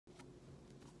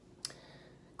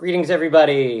Greetings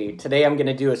everybody. Today I'm going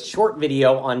to do a short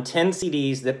video on 10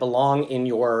 CDs that belong in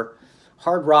your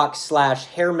hard rock slash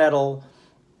hair metal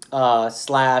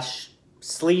slash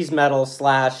sleaze metal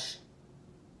slash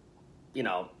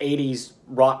 80s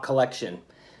rock collection.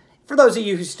 For those of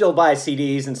you who still buy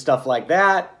CDs and stuff like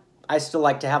that, I still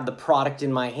like to have the product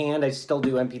in my hand. I still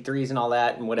do MP3s and all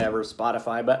that and whatever,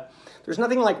 Spotify, but there's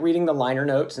nothing like reading the liner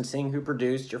notes and seeing who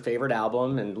produced your favorite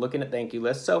album and looking at thank you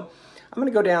lists. So I'm going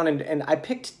to go down and I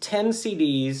picked 10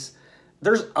 CDs.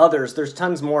 There's others. There's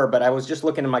tons more, but I was just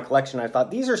looking in my collection. I thought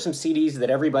these are some CDs that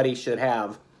everybody should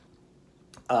have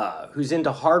who's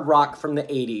into hard rock from the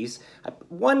 80s.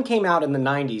 One came out in the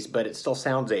 90s, but it still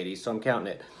sounds 80s, so I'm counting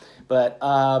it. But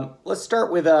let's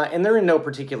start with, and they're in no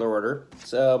particular order.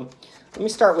 So let me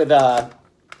start with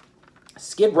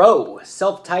Skid Row,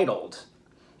 self-titled.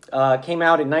 Came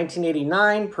out in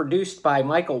 1989, produced by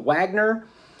Michael Wagner.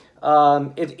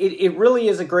 It really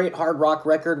is a great hard rock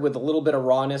record with a little bit of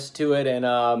rawness to it,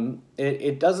 and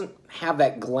it doesn't have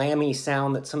that glammy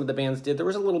sound that some of the bands did. There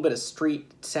was a little bit of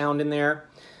street sound in there,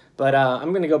 but I'm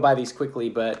going to go by these quickly,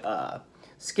 but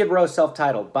Skid Row,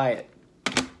 self-titled, buy it.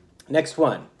 Next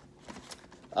one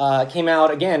came out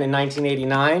again in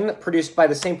 1989, produced by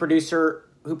the same producer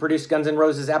who produced Guns N'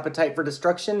 Roses' Appetite for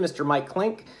Destruction, Mr. Mike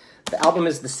Clink. The album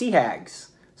is the Sea Hags,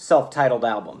 self-titled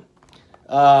album.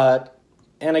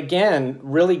 And again,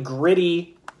 really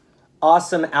gritty,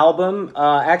 awesome album.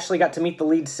 I actually got to meet the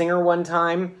lead singer one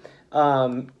time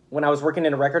when I was working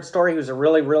in a record store. He was a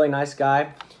really, really nice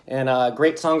guy. And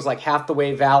great songs like Half the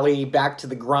Way Valley, Back to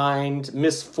the Grind,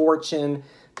 Misfortune.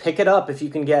 Pick it up if you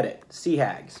can get it. Sea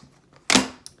Hags.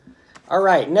 All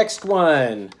right, next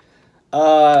one.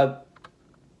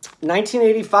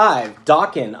 1985,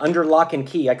 Dokken, Under Lock and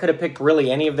Key. I could have picked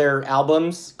really any of their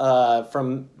albums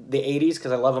from the 80s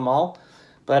because I love them all.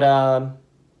 But,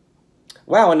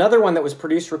 wow, another one that was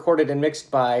produced, recorded, and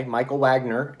mixed by Michael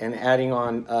Wagner and adding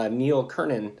on Neil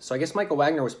Kernan. So I guess Michael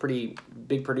Wagner was a pretty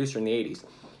big producer in the 80s.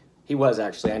 He was,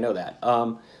 actually, I know that.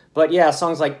 But, yeah,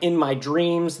 songs like In My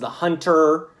Dreams, The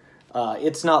Hunter,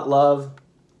 It's Not Love.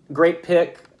 Great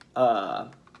pick.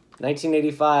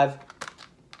 1985.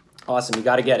 Awesome, you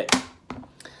got to get it.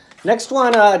 Next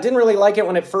one, didn't really like it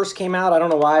when it first came out. I don't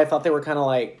know why. I thought they were kind of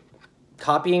like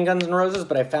copying Guns N' Roses,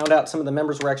 but I found out some of the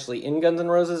members were actually in Guns N'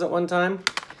 Roses at one time.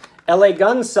 LA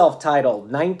Guns,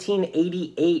 self-titled,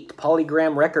 1988,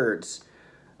 Polygram Records.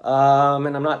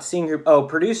 And I'm not seeing who... Oh,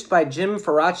 produced by Jim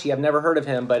Faraci. I've never heard of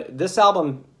him, but this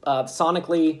album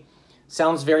sonically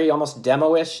sounds very almost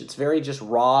demo-ish. It's very just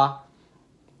raw.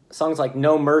 Songs like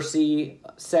No Mercy,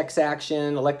 Sex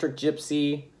Action, Electric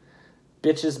Gypsy,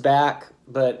 Bitches Back.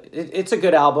 But it's a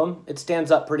good album. It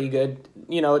stands up pretty good.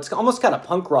 You know, it's almost got a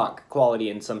punk rock quality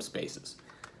in some spaces.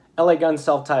 LA Guns,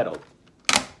 self-titled.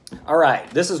 All right,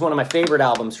 this is one of my favorite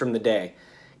albums from the day.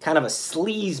 Kind of a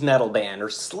sleaze metal band, or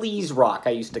sleaze rock, I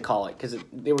used to call it, because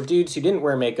they were dudes who didn't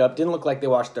wear makeup, didn't look like they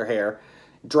washed their hair,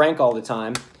 drank all the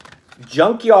time.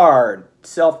 Junkyard,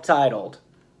 self-titled.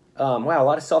 Wow, a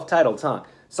lot of self-titles, huh?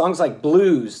 Songs like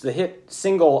Blues, the hit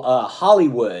single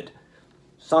Hollywood.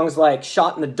 Songs like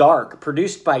Shot in the Dark,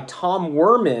 produced by Tom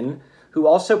Werman, who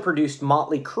also produced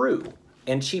Motley Crue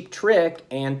and Cheap Trick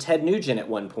and Ted Nugent at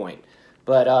one point.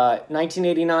 But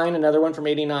 1989, another one from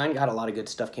 89. Got a lot of good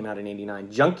stuff came out in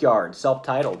 89. Junkyard,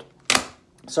 self-titled.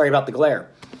 Sorry about the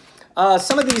glare.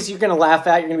 Some of these you're going to laugh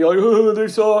at. You're going to be like, oh, they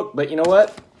suck. But you know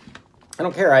what? I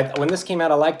don't care. When this came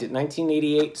out, I liked it.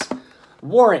 1988's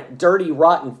Warrant, Dirty,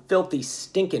 Rotten, Filthy,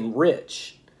 Stinkin'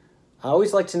 Rich. I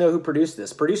always like to know who produced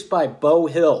this. Produced by Beau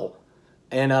Hill.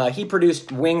 And he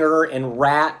produced Winger and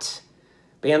Rat,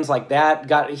 bands like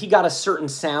that. He got a certain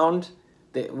sound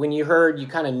that when you heard, you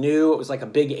kind of knew it was like a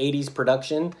big 80s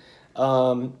production.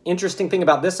 Interesting thing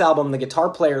about this album, the guitar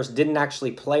players didn't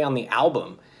actually play on the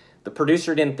album. The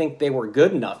producer didn't think they were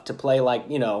good enough to play like,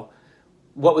 you know,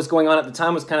 what was going on at the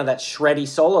time was kind of that shreddy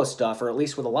solo stuff, or at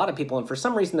least with a lot of people. And for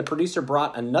some reason, the producer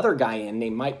brought another guy in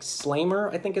named Mike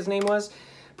Slamer, I think his name was.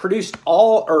 Produced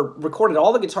all, or recorded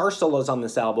all the guitar solos on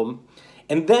this album,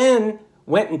 and then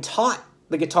went and taught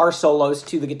the guitar solos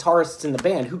to the guitarists in the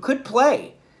band who could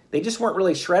play. They just weren't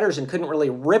really shredders and couldn't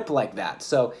really rip like that.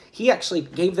 So he actually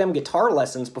gave them guitar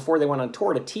lessons before they went on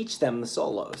tour to teach them the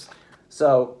solos.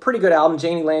 So pretty good album.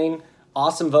 Janie Lane,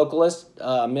 awesome vocalist.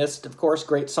 Mist, of course,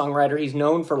 great songwriter. He's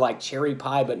known for like Cherry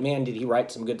Pie, but man, did he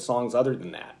write some good songs other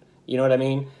than that. You know what I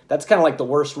mean? That's kind of like the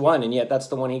worst one, and yet that's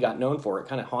the one he got known for. It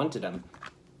kind of haunted him.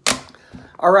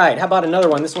 All right, how about another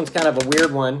one? This one's kind of a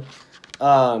weird one.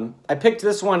 I picked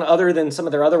this one other than some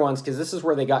of their other ones because this is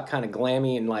where they got kind of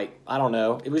glammy and like, I don't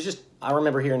know. It was just, I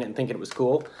remember hearing it and thinking it was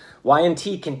cool.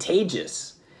 Y&T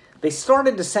Contagious. they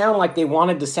started to sound like they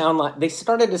wanted to sound like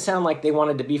they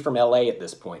wanted to be from LA at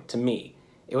this point, to me.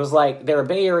 It was like they're a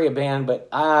Bay Area band, but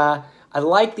I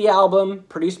like the album,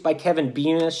 produced by Kevin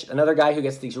Beamish, another guy who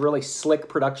gets these really slick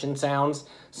production sounds.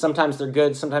 Sometimes they're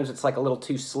good, sometimes it's like a little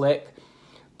too slick.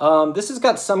 This has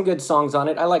got some good songs on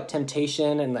it. I like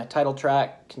Temptation and that title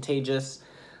track, Contagious.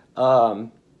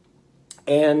 And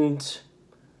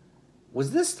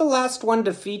was this the last one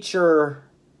to feature...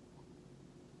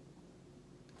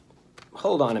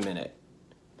 Hold on a minute.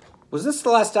 Was this the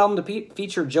last album to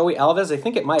feature Joey Alves? I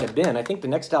think it might have been. I think the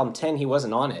next album, 10, he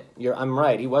wasn't on it. I'm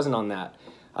right, he wasn't on that.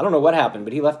 I don't know what happened,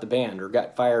 but he left the band or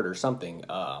got fired or something.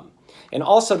 And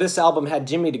also this album had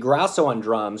Jimmy DeGrasso on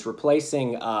drums,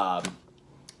 replacing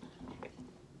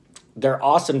their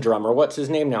awesome drummer. What's his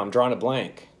name now? I'm drawing a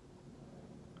blank.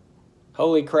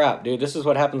 Holy crap, dude. This is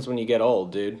what happens when you get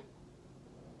old, dude.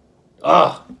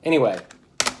 Ugh. Anyway.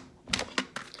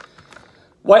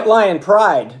 White Lion,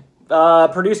 Pride,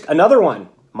 produced another one,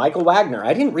 Michael Wagner.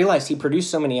 I didn't realize he produced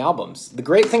so many albums. The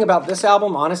great thing about this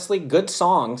album, honestly, good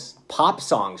songs, pop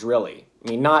songs, really.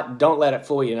 I mean, don't let it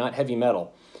fool you, not heavy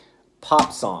metal.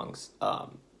 Pop songs.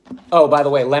 Oh, by the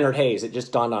way, Leonard Hayes, it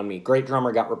just dawned on me. Great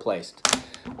drummer got replaced.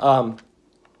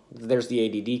 There's the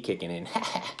ADD kicking in.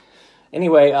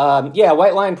 Anyway, yeah,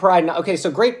 White Lion, Pride. Okay,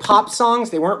 so great pop songs.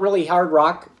 They weren't really hard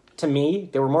rock to me.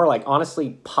 They were more like,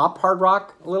 honestly, pop hard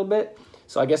rock a little bit.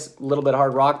 So I guess a little bit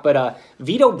hard rock. But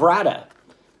Vito Bratta,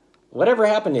 whatever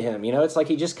happened to him? You know, it's like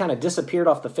he just kind of disappeared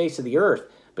off the face of the earth.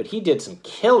 But he did some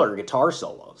killer guitar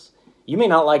solos. You may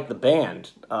not like the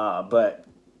band, but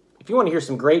if you want to hear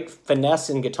some great finesse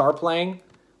in guitar playing,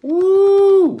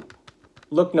 woo,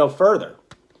 look no further.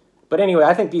 But anyway,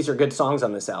 I think these are good songs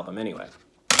on this album anyway.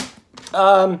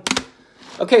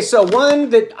 Okay, so one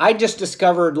that I just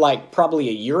discovered like probably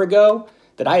a year ago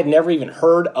that I had never even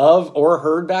heard of or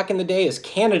heard back in the day is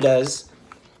Canada's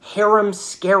Harem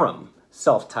Scarum,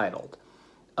 self-titled.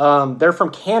 They're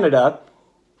from Canada,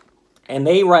 and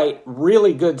they write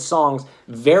really good songs,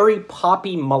 very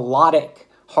poppy, melodic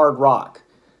hard rock.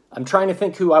 I'm trying to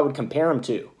think who I would compare them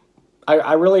to.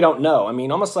 I really don't know. I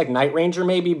mean, almost like Night Ranger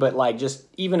maybe, but like just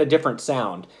even a different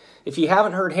sound. If you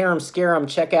haven't heard Harem Scarum,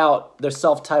 check out their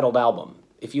self-titled album.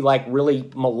 If you like really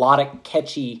melodic,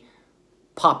 catchy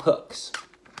pop hooks.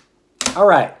 All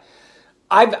right.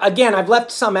 I've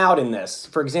left some out in this.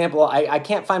 For example, I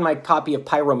can't find my copy of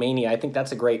Pyromania. I think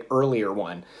that's a great earlier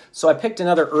one. So I picked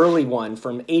another early one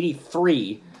from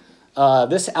 '83.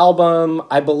 This album,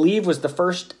 I believe, was the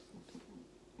first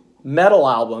metal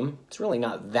album. It's really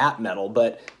not that metal,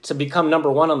 but to become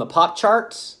 #1 on the pop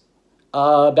charts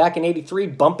back in '83,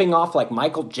 bumping off like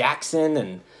Michael Jackson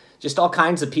and just all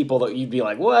kinds of people that you'd be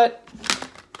like, what?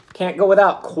 Can't go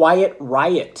without Quiet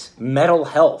Riot, Metal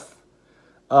Health.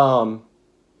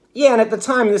 Yeah, and at the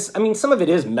time, some of it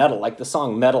is metal, like the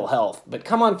song Metal Health. But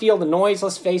Come On Feel the Noise,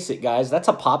 let's face it, guys, that's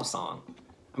a pop song.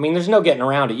 I mean, there's no getting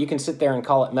around it. You can sit there and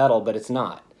call it metal, but it's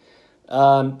not.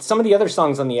 Some of the other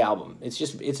songs on the album,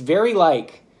 it's very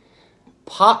like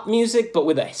pop music, but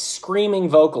with a screaming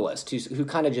vocalist who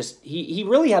kind of just, he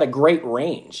really had a great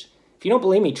range. If you don't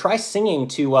believe me, try singing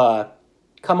to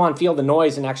Come On Feel the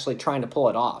Noise and actually trying to pull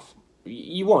it off.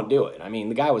 You won't do it. I mean,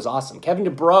 the guy was awesome. Kevin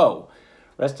DuBrow,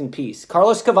 rest in peace.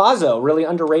 Carlos Cavazo, really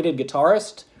underrated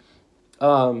guitarist.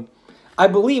 I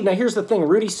believe, now here's the thing,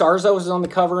 Rudy Sarzo is on the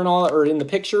cover and all, or in the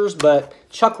pictures, but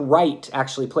Chuck Wright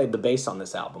actually played the bass on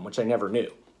this album, which I never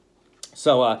knew.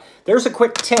 So there's a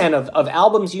quick 10 of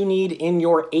albums you need in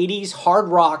your 80s hard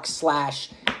rock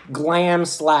 / glam /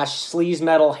 sleaze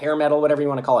metal, hair metal, whatever you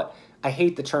want to call it. I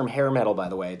hate the term hair metal, by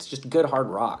the way. It's just good hard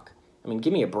rock. I mean,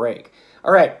 give me a break.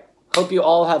 All right, hope you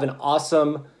all have an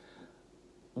awesome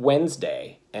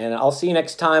Wednesday, and I'll see you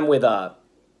next time with a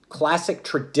classic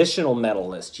traditional metal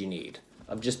list you need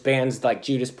of just bands like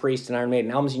Judas Priest and Iron Maiden,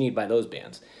 albums you need by those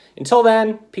bands. Until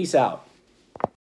then, peace out.